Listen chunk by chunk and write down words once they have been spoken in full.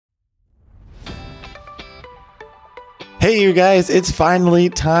Hey you guys, it's finally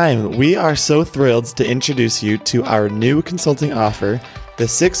time. We are so thrilled to introduce you to our new consulting offer, the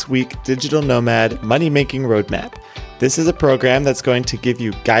 6-week Digital Nomad Money-Making Roadmap. This is a program that's going to give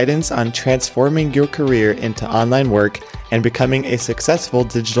you guidance on transforming your career into online work and becoming a successful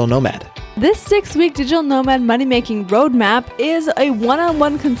digital nomad. This 6-week Digital Nomad Money-Making Roadmap is a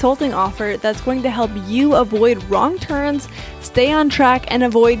one-on-one consulting offer that's going to help you avoid wrong turns, stay on track, and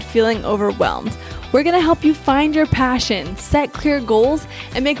avoid feeling overwhelmed. We're going to help you find your passion, set clear goals,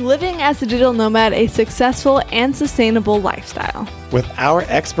 and make living as a digital nomad a successful and sustainable lifestyle. With our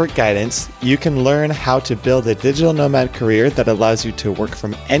expert guidance, you can learn how to build a digital nomad career that allows you to work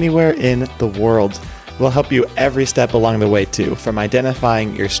from anywhere in the world. We'll help you every step along the way too, from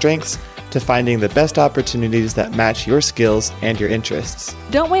identifying your strengths to finding the best opportunities that match your skills and your interests.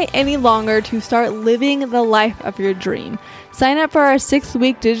 Don't wait any longer to start living the life of your dream. Sign up for our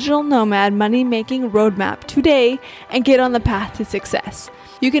 6-week Digital Nomad Money-Making Roadmap today and get on the path to success.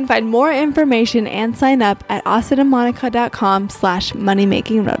 You can find more information and sign up at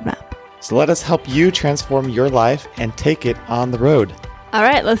austinandmonica.com/moneymakingroadmap. So let us help you transform your life and take it on the road. All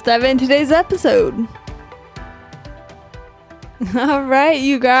right, let's dive into today's episode. All right,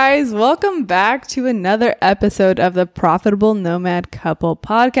 you guys, welcome back to another episode of the Profitable Nomad Couple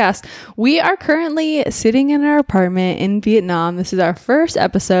podcast. We are currently sitting in our apartment in Vietnam. This is our first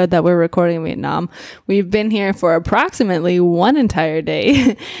episode that we're recording in Vietnam. We've been here for approximately one entire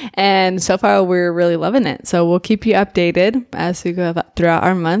day, and so far we're really loving it. So we'll keep you updated as we go throughout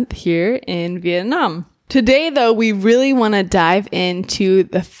our month here in Vietnam. Today, though, we really want to dive into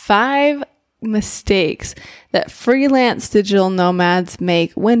the 5 mistakes that freelance digital nomads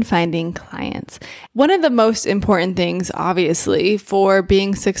make when finding clients. One of the most important things, obviously, for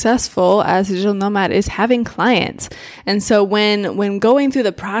being successful as a digital nomad is having clients. And so when going through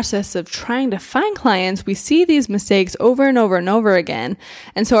the process of trying to find clients, we see these mistakes over and over and over again.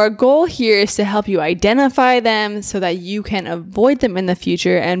 And so our goal here is to help you identify them so that you can avoid them in the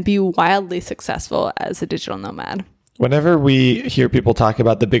future and be wildly successful as a digital nomad. Whenever we hear people talk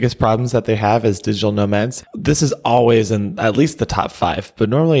about the biggest problems that they have as digital nomads, this is always in at least the top 5, but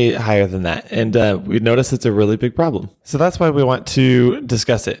normally higher than that. And we notice it's a really big problem. So that's why we want to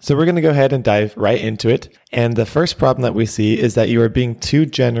discuss it. So we're going to go ahead and dive right into it. And the first problem that we see is that you are being too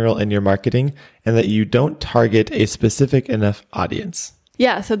general in your marketing and that you don't target a specific enough audience.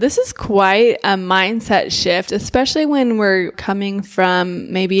 Yeah, so this is quite a mindset shift, especially when we're coming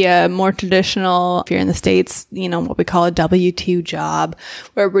from maybe a more traditional, if you're in the States, what we call a W-2 job,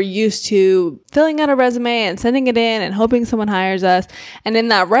 where we're used to filling out a resume and sending it in and hoping someone hires us. And in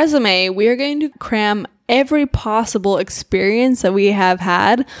that resume, we are going to cram every possible experience that we have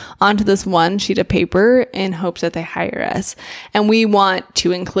had onto this one sheet of paper in hopes that they hire us. And we want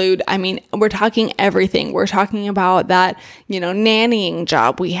to include, we're talking everything. We're talking about that, nannying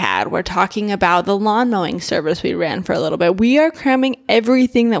job we had. We're talking about the lawn mowing service we ran for a little bit. We are cramming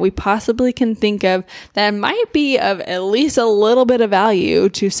everything that we possibly can think of that might be of at least a little bit of value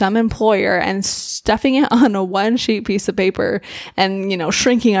to some employer and stuffing it on a one sheet piece of paper and,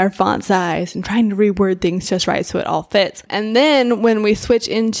 shrinking our font size and trying to reword things just right so it all fits. And then when we switch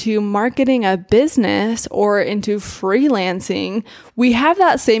into marketing a business or into freelancing, we have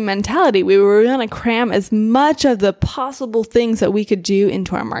that same mentality. We were going to cram as much of the possible things that we could do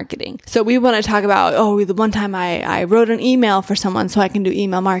into our marketing. So we want to talk about, the one time I wrote an email for someone so I can do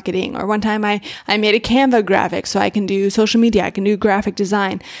email marketing, or one time I made a Canva graphic so I can do social media, I can do graphic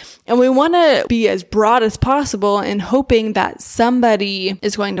design. And we want to be as broad as possible in hoping that somebody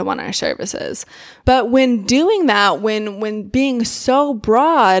is going to want our services. But when doing that, when being so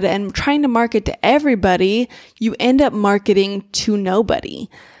broad and trying to market to everybody, you end up marketing to nobody.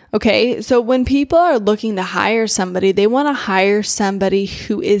 Okay, so when people are looking to hire somebody, they want to hire somebody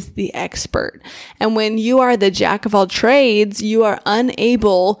who is the expert. And when you are the jack of all trades, you are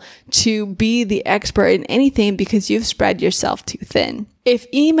unable to be the expert in anything because you've spread yourself too thin. If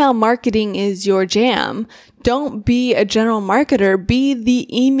email marketing is your jam, don't be a general marketer. Be the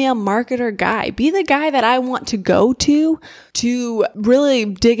email marketer guy. Be the guy that I want to go to really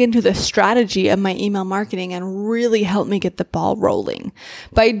dig into the strategy of my email marketing and really help me get the ball rolling.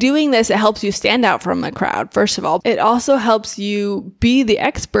 By doing this, it helps you stand out from the crowd. First of all, it also helps you be the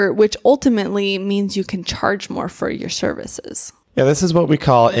expert, which ultimately means you can charge more for your services. Yeah, this is what we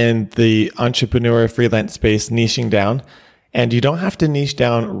call in the entrepreneur freelance space niching down. And you don't have to niche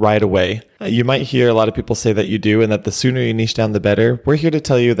down right away. You might hear a lot of people say that you do, and that the sooner you niche down, the better. We're here to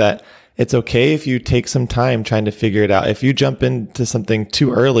tell you that it's okay if you take some time trying to figure it out. If you jump into something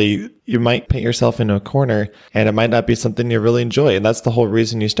too early, you might paint yourself into a corner, and it might not be something you really enjoy. And that's the whole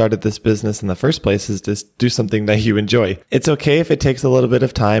reason you started this business in the first place, is to do something that you enjoy. It's okay if it takes a little bit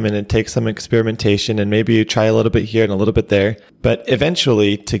of time and it takes some experimentation, and maybe you try a little bit here and a little bit there. But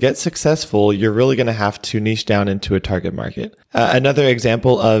eventually, to get successful, you're really going to have to niche down into a target market. Another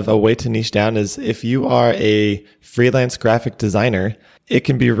example of a way to niche down is if you are a freelance graphic designer, it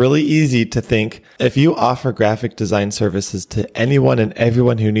can be really easy to think if you offer graphic design services to anyone and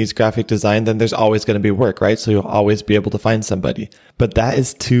everyone who needs graphic design, then there's always going to be work, right? So you'll always be able to find somebody. But that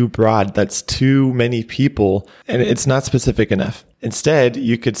is too broad. That's too many people, and it's not specific enough. Instead,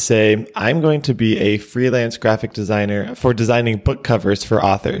 you could say, I'm going to be a freelance graphic designer for designing book covers for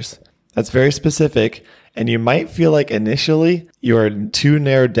authors. That's very specific. And you might feel like initially you are too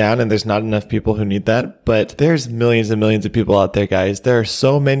narrowed down and there's not enough people who need that. But there's millions and millions of people out there, guys. There are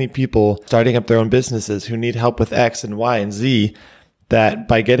so many people starting up their own businesses who need help with X and Y and Z, that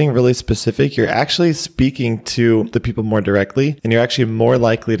by getting really specific, you're actually speaking to the people more directly, and you're actually more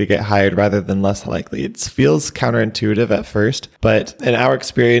likely to get hired rather than less likely. It feels counterintuitive at first, but in our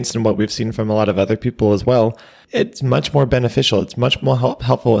experience and what we've seen from a lot of other people as well, it's much more beneficial. It's much more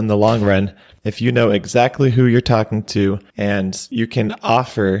helpful in the long run if you know exactly who you're talking to and you can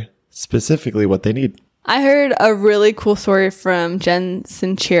offer specifically what they need. I heard a really cool story from Jen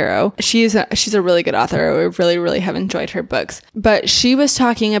Sincero. She's a really good author. I really have enjoyed her books. But she was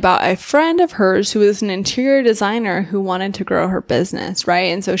talking about a friend of hers who is an interior designer who wanted to grow her business,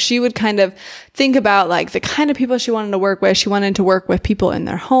 right? And so she would kind of think about like the kind of people she wanted to work with. She wanted to work with people in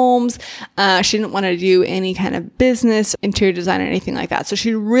their homes. She didn't want to do any kind of business, interior design or anything like that. So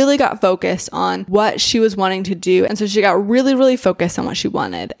she really got focused on what she was wanting to do. And so she got really focused on what she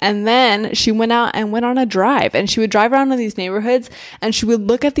wanted. And then she went out and went on a drive, and she would drive around in these neighborhoods and she would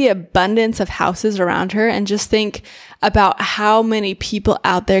look at the abundance of houses around her and just think about how many people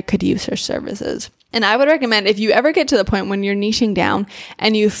out there could use her services. And I would recommend, if you ever get to the point when you're niching down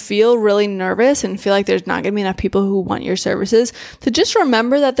and you feel really nervous and feel like there's not going to be enough people who want your services, to just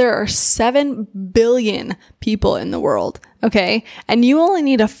remember that there are 7 billion people in the world. Okay. And you only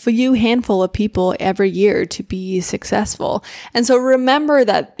need a few handful of people every year to be successful. And so remember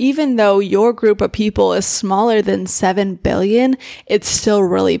that even though your group of people is smaller than 7 billion, it's still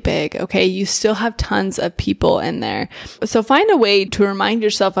really big. Okay. You still have tons of people in there. So find a way to remind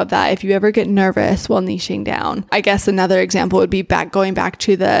yourself of that if you ever get nervous while niching down. I guess another example would be going back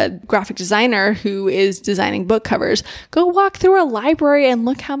to the graphic designer who is designing book covers. Go walk through a library and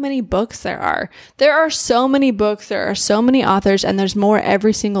look how many books there are. There are so many books. There are so many authors, and there's more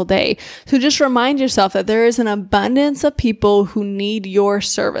every single day. So just remind yourself that there is an abundance of people who need your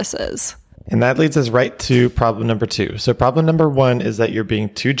services. And that leads us right to problem number 2. So problem number 1 is that you're being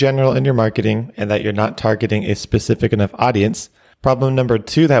too general in your marketing and that you're not targeting a specific enough audience. Problem number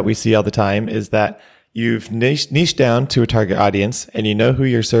 2 that we see all the time is that you've niched down to a target audience and you know who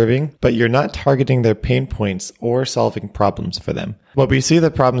you're serving, but you're not targeting their pain points or solving problems for them. What we see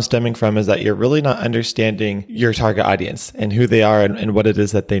the problem stemming from is that you're really not understanding your target audience and who they are and what it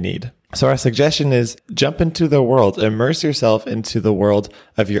is that they need. So our suggestion is jump into the world, immerse yourself into the world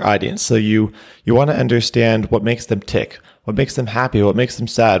of your audience. So you want to understand what makes them tick, what makes them happy, what makes them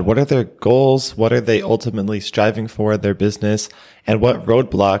sad, what are their goals, what are they ultimately striving for in their business, and what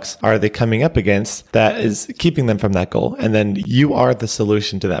roadblocks are they coming up against that is keeping them from that goal. And then you are the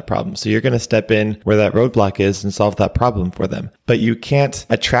solution to that problem. So you're going to step in where that roadblock is and solve that problem for them. But you can't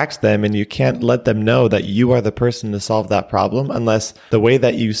attract them and you can't let them know that you are the person to solve that problem unless the way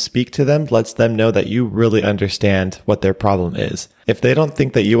that you speak to them lets them know that you really understand what their problem is. If they don't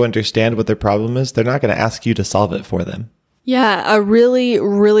think that you understand what their problem is, they're not going to ask you to solve it for them. Yeah, a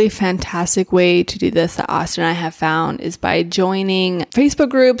really fantastic way to do this that Austin and I have found is by joining Facebook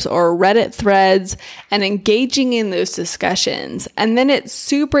groups or Reddit threads and engaging in those discussions. And then it's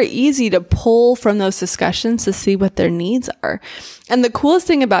super easy to pull from those discussions to see what their needs are. And the coolest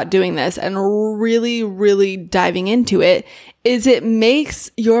thing about doing this and really diving into it is it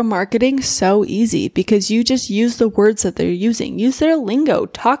makes your marketing so easy because you just use the words that they're using. Use their lingo.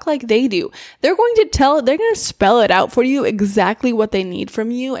 Talk like they do. They're going to spell it out for you exactly what they need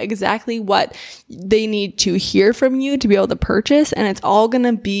from you, exactly what they need to hear from you to be able to purchase. And it's all going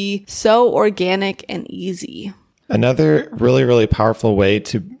to be so organic and easy. Another really powerful way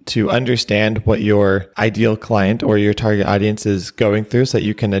to understand what your ideal client or your target audience is going through so that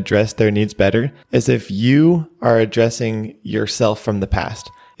you can address their needs better is if you are addressing yourself from the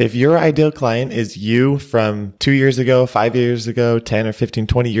past. If your ideal client is you from 2 years ago, 5 years ago, 10 or 15,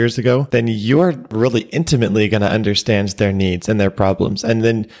 20 years ago, then you're really intimately going to understand their needs and their problems. And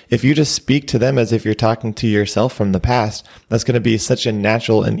then if you just speak to them as if you're talking to yourself from the past, that's going to be such a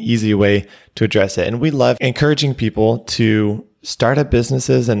natural and easy way to address it. And we love encouraging people to start up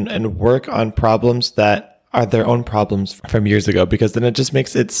businesses and work on problems that are their own problems from years ago, because then it just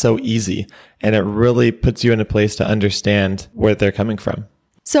makes it so easy and it really puts you in a place to understand where they're coming from.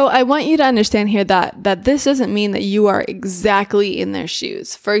 So I want you to understand here that this doesn't mean that you are exactly in their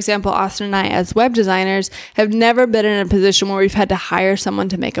shoes. For example, Austin and I, as web designers, have never been in a position where we've had to hire someone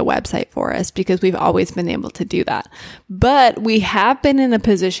to make a website for us, because we've always been able to do that. But we have been in a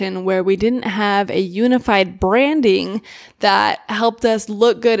position where we didn't have a unified branding that helped us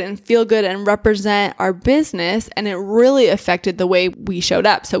look good and feel good and represent our business. And it really affected the way we showed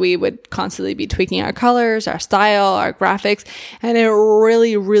up. So we would constantly be tweaking our colors, our style, our graphics, and it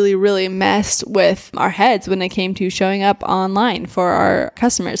really messed with our heads when it came to showing up online for our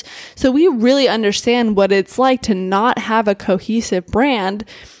customers. So we really understand what it's like to not have a cohesive brand,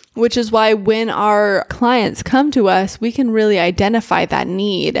 which is why when our clients come to us, we can really identify that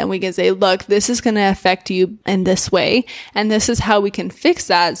need and we can say, look, this is going to affect you in this way. And this is how we can fix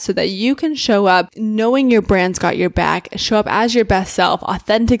that so that you can show up knowing your brand's got your back, show up as your best self,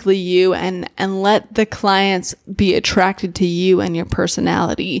 authentically you, and let the clients be attracted to you and your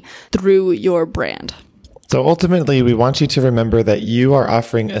personality through your brand. So ultimately, we want you to remember that you are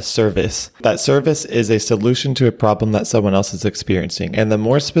offering a service. That service is a solution to a problem that someone else is experiencing. And the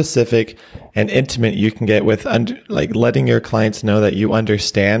more specific and intimate you can get with letting your clients know that you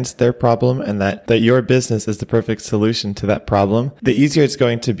understand their problem and that your business is the perfect solution to that problem, the easier it's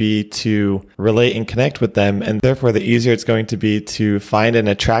going to be to relate and connect with them. And therefore, the easier it's going to be to find and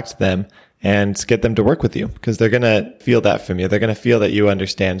attract them and get them to work with you, because they're going to feel that from you. They're going to feel that you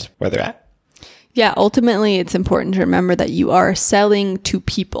understand where they're at. Yeah, ultimately, it's important to remember that you are selling to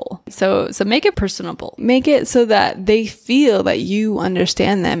people. So make it personable. Make it so that they feel that you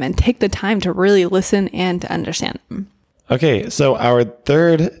understand them and take the time to really listen and to understand them. Okay, so our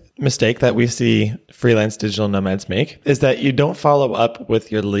third mistake that we see freelance digital nomads make is that you don't follow up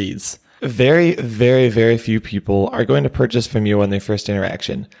with your leads. Very, very, very few people are going to purchase from you on their first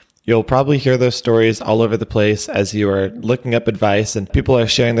interaction. You'll probably hear those stories all over the place as you are looking up advice and people are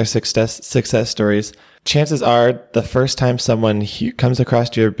sharing their success stories. Chances are the first time someone comes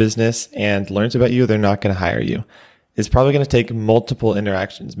across your business and learns about you, they're not going to hire you. It's probably going to take multiple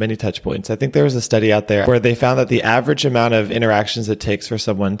interactions, many touch points. I think there was a study out there where they found that the average amount of interactions it takes for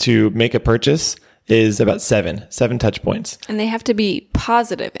someone to make a purchase is about seven touch points. And they have to be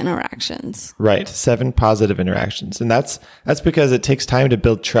positive interactions. Right. 7 positive interactions. And that's because it takes time to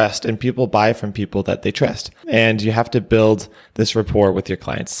build trust, and people buy from people that they trust. And you have to build this rapport with your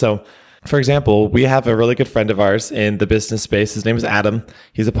clients. So for example, we have a really good friend of ours in the business space. His name is Adam.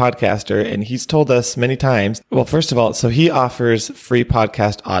 He's a podcaster, and he's told us many times, well, first of all, so he offers free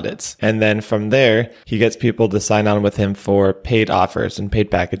podcast audits. And then from there, he gets people to sign on with him for paid offers and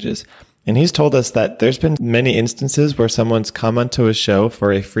paid packages. And he's told us that there's been many instances where someone's come onto a show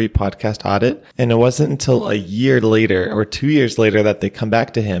for a free podcast audit, and it wasn't until a year later or 2 years later that they come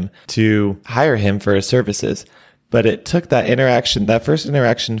back to him to hire him for his services. But it took that first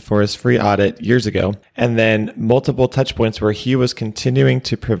interaction for his free audit years ago, and then multiple touch points where he was continuing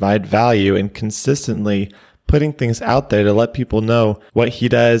to provide value and consistently putting things out there to let people know what he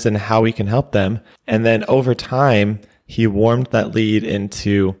does and how he can help them. And then over time, he warmed that lead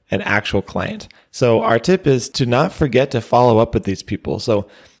into an actual client. So our tip is to not forget to follow up with these people. So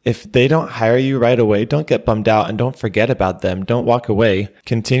if they don't hire you right away, don't get bummed out and don't forget about them. Don't walk away.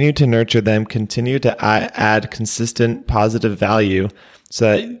 Continue to nurture them. Continue to add consistent positive value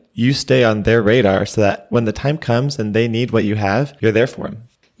so that you stay on their radar, so that when the time comes and they need what you have, you're there for them.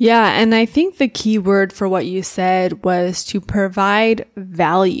 Yeah, and I think the key word for what you said was to provide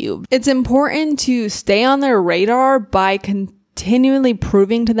value. It's important to stay on their radar by continually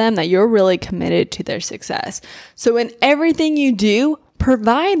proving to them that you're really committed to their success. So in everything you do,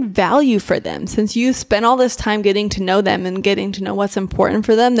 provide value for them. Since you spend all this time getting to know them and getting to know what's important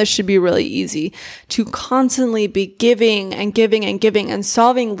for them, this should be really easy to constantly be giving and giving and giving and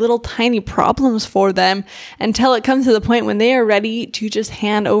solving little tiny problems for them until it comes to the point when they are ready to just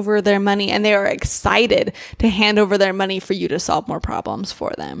hand over their money and they are excited to hand over their money for you to solve more problems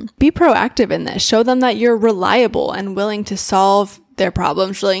for them. Be proactive in this. Show them that you're reliable and willing to solve their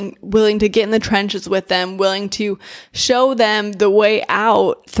problems, willing to get in the trenches with them, willing to show them the way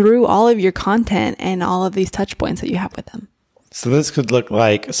out through all of your content and all of these touch points that you have with them. So this could look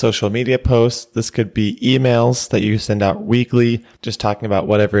like social media posts. This could be emails that you send out weekly, just talking about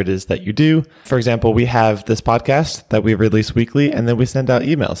whatever it is that you do. For example, we have this podcast that we release weekly, and then we send out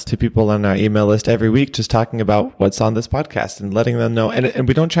emails to people on our email list every week, just talking about what's on this podcast and letting them know. And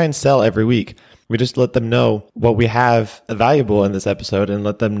we don't try and sell every week. We just let them know what we have valuable in this episode and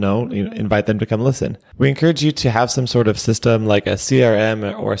let them know, invite them to come listen. We encourage you to have some sort of system like a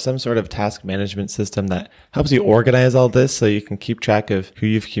CRM or some sort of task management system that helps you organize all this so you can keep track of who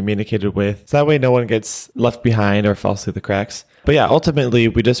you've communicated with. So that way no one gets left behind or falls through the cracks. But yeah, ultimately,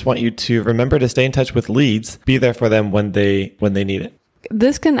 we just want you to remember to stay in touch with leads, be there for them when they need it.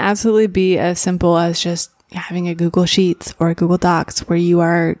 This can absolutely be as simple as just having a Google Sheets or a Google Docs where you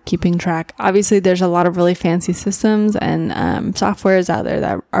are keeping track. Obviously, there's a lot of really fancy systems and softwares out there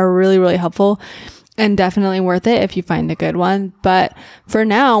that are really, really helpful and definitely worth it if you find a good one. But for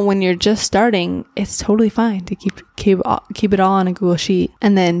now, when you're just starting, it's totally fine to keep it all on a Google Sheet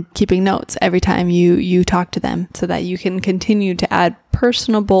and then keeping notes every time you talk to them so that you can continue to add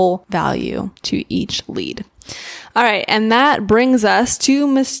personable value to each lead. All right. And that brings us to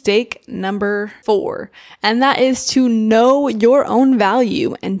mistake number 4. And that is to know your own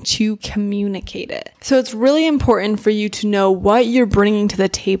value and to communicate it. So it's really important for you to know what you're bringing to the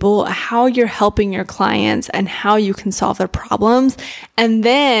table, how you're helping your clients, and how you can solve their problems. And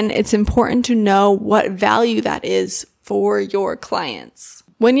then it's important to know what value that is for your clients.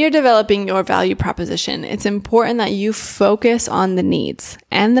 When you're developing your value proposition, it's important that you focus on the needs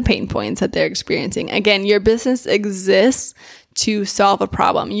and the pain points that they're experiencing. Again, your business exists to solve a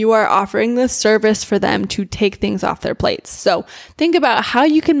problem. You are offering this service for them to take things off their plates. So think about how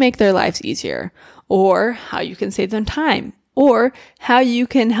you can make their lives easier, or how you can save them time, or how you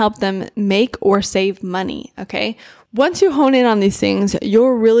can help them make or save money. Okay. Once you hone in on these things,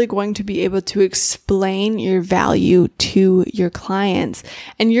 you're really going to be able to explain your value to your clients,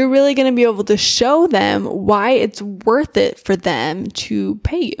 and you're really going to be able to show them why it's worth it for them to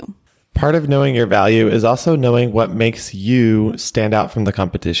pay you. Part of knowing your value is also knowing what makes you stand out from the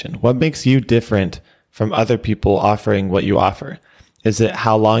competition. What makes you different from other people offering what you offer? Is it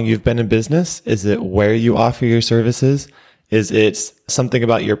how long you've been in business? Is it where you offer your services? Is it something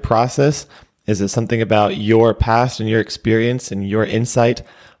about your process? Is it something about your past and your experience and your insight?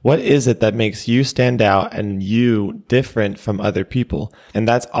 What is it that makes you stand out and you different from other people? And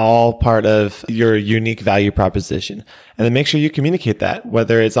that's all part of your unique value proposition. And then make sure you communicate that,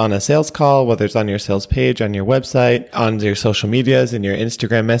 whether it's on a sales call, whether it's on your sales page, on your website, on your social medias, in your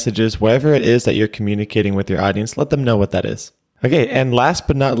Instagram messages, wherever it is that you're communicating with your audience, let them know what that is. Okay, and last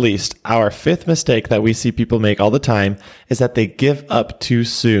but not least, our 5th mistake that we see people make all the time is that they give up too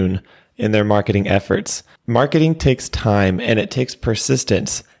soon in their marketing efforts. Marketing takes time and it takes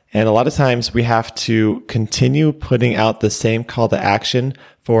persistence. And a lot of times we have to continue putting out the same call to action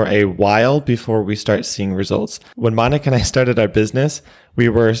for a while before we start seeing results. When Monica and I started our business, we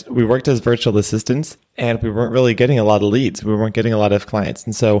worked as virtual assistants and we weren't really getting a lot of leads. We weren't getting a lot of clients.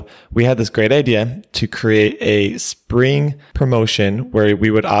 And so we had this great idea to create a spring promotion where we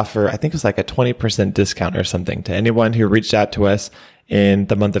would offer, I think it was like a 20% discount or something to anyone who reached out to us in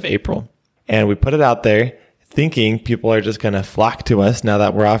the month of April. And we put it out there thinking people are just going to flock to us now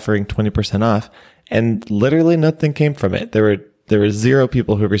that we're offering 20% off. And literally nothing came from it. There were 0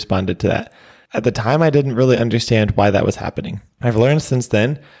 people who responded to that. At the time, I didn't really understand why that was happening. I've learned since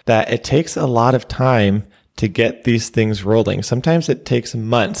then that it takes a lot of time to get these things rolling. Sometimes it takes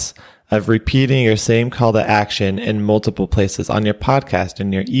months of repeating your same call to action in multiple places, on your podcast,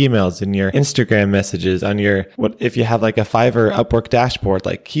 in your emails, in your Instagram messages, on your, if you have like a Fiverr Upwork dashboard,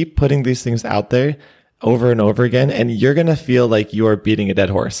 like keep putting these things out there over and over again, and you're going to feel like you are beating a dead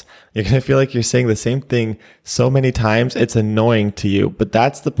horse. You're going to feel like you're saying the same thing so many times, it's annoying to you. But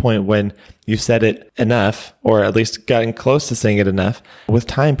that's the point when you said it enough, or at least gotten close to saying it enough. With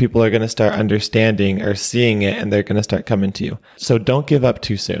time, people are going to start understanding or seeing it, and they're going to start coming to you. So don't give up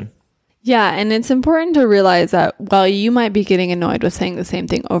too soon. Yeah, and it's important to realize that while you might be getting annoyed with saying the same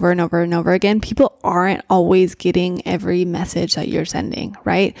thing over and over and over again, people aren't always getting every message that you're sending,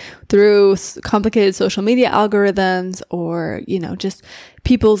 right? Through complicated social media algorithms, or, just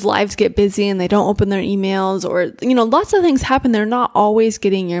people's lives get busy and they don't open their emails, or, lots of things happen. They're not always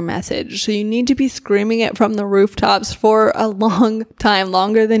getting your message. So you need to be screaming it from the rooftops for a long time,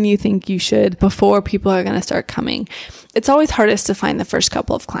 longer than you think you should, before people are going to start coming. It's always hardest to find the first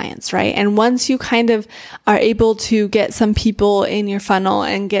couple of clients, right? And once you kind of are able to get some people in your funnel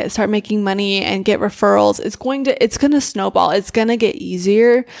and start making money and get referrals, it's going to snowball. It's going to get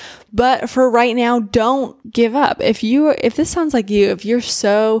easier. But for right now, don't give up. If this sounds like you, if you're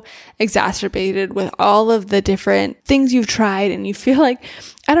so exacerbated with all of the different things you've tried and you feel like,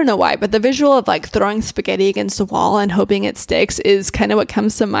 I don't know why, but the visual of like throwing spaghetti against a wall and hoping it sticks is kind of what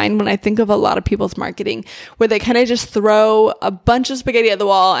comes to mind when I think of a lot of people's marketing, where they kind of just throw a bunch of spaghetti at the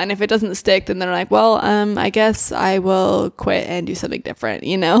wall, and if it doesn't stick, then they're like, well, I guess I will quit and do something different,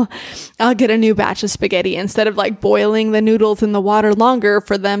 I'll get a new batch of spaghetti instead of like boiling the noodles in the water longer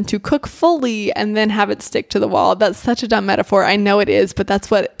for them to cook fully and then have it stick to the wall. That's such a dumb metaphor. I know it is, but that's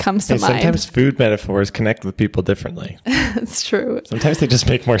what comes to mind. Sometimes food metaphors connect with people differently. It's true. Sometimes they just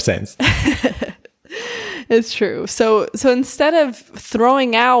make more sense. It's true. So instead of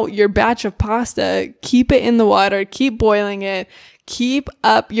throwing out your batch of pasta, keep it in the water, keep boiling it, keep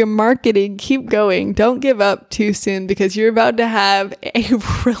up your marketing, keep going. Don't give up too soon, because you're about to have a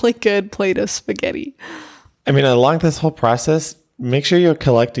really good plate of spaghetti. I mean, along this whole process, make sure you're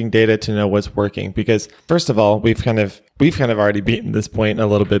collecting data to know what's working, because first of all, we've kind of already beaten this point a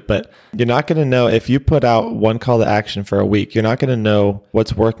little bit, but you're not going to know if you put out one call to action for a week, you're not going to know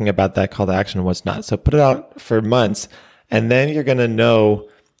what's working about that call to action and what's not. So put it out for months, and then you're going to know,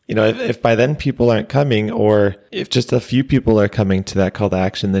 if by then people aren't coming, or if just a few people are coming to that call to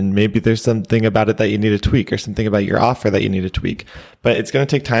action, then maybe there's something about it that you need to tweak, or something about your offer that you need to tweak. But it's going to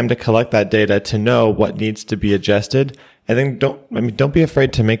take time to collect that data to know what needs to be adjusted. And then don't be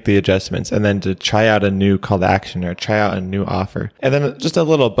afraid to make the adjustments, and then to try out a new call to action or try out a new offer. And then just a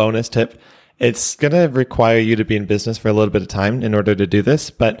little bonus tip. It's going to require you to be in business for a little bit of time in order to do this,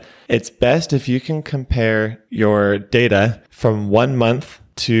 but it's best if you can compare your data from 1 month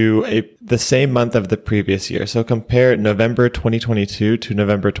to the same month of the previous year. So compare November 2022 to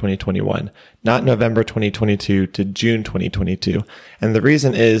November 2021, not November 2022 to June 2022. And the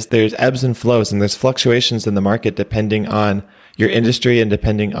reason is there's ebbs and flows, and there's fluctuations in the market depending on your industry and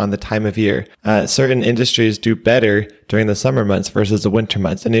depending on the time of year. Certain industries do better during the summer months versus the winter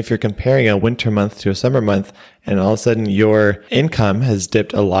months. And if you're comparing a winter month to a summer month, and all of a sudden your income has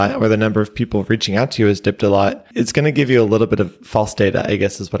dipped a lot, or the number of people reaching out to you has dipped a lot, it's going to give you a little bit of false data, I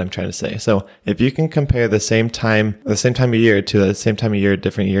guess is what I'm trying to say. So if you can compare the same time of year to the same time of year,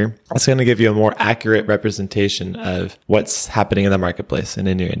 different year, it's going to give you a more accurate representation of what's happening in the marketplace and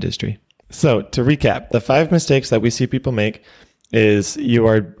in your industry. So to recap, the 5 mistakes that we see people make is you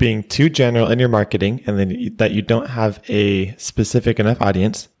are being too general in your marketing, and then that you don't have a specific enough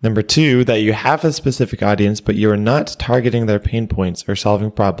audience. Number 2, that you have a specific audience, but you are not targeting their pain points or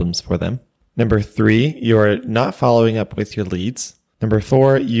solving problems for them. Number 3, you are not following up with your leads. Number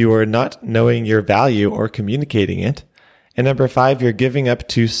 4, you are not knowing your value or communicating it. And number 5, you're giving up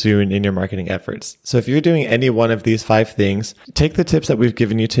too soon in your marketing efforts. So if you're doing any one of these 5 things, take the tips that we've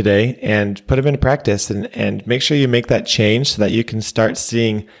given you today and put them into practice, and make sure you make that change so that you can start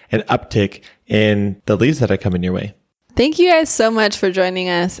seeing an uptick in the leads that are coming your way. Thank you guys so much for joining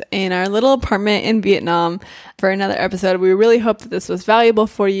us in our little apartment in Vietnam for another episode. We really hope that this was valuable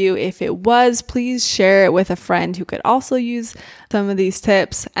for you. If it was, please share it with a friend who could also use some of these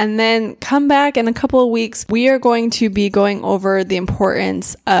tips. And then come back in a couple of weeks. We are going to be going over the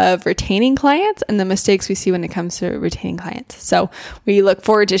importance of retaining clients and the mistakes we see when it comes to retaining clients. So we look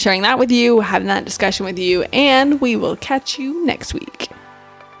forward to sharing that with you, having that discussion with you, and we will catch you next week.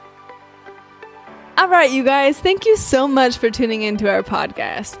 All right, you guys, thank you so much for tuning into our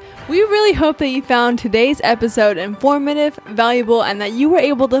podcast. We really hope that you found today's episode informative, valuable, and that you were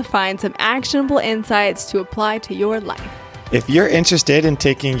able to find some actionable insights to apply to your life. If you're interested in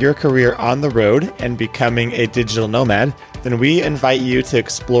taking your career on the road and becoming a digital nomad, then we invite you to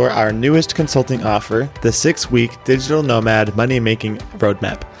explore our newest consulting offer, the 6-week Digital Nomad Money-Making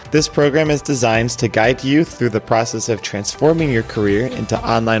Roadmap. This program is designed to guide you through the process of transforming your career into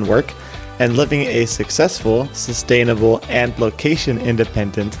online work and living a successful, sustainable, and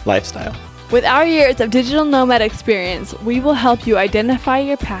location-independent lifestyle. With our years of digital nomad experience, we will help you identify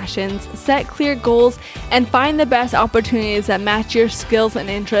your passions, set clear goals, and find the best opportunities that match your skills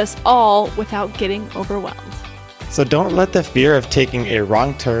and interests, all without getting overwhelmed. So don't let the fear of taking a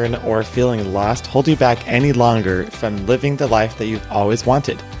wrong turn or feeling lost hold you back any longer from living the life that you've always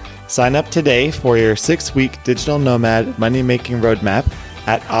wanted. Sign up today for your 6-week Digital Nomad Money-Making Roadmap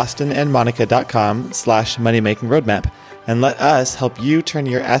at austinandmonica.com/moneymakingroadmap, and let us help you turn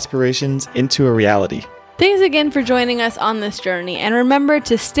your aspirations into a reality. Thanks again for joining us on this journey, and remember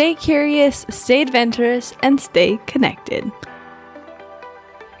to stay curious, stay adventurous, and stay connected.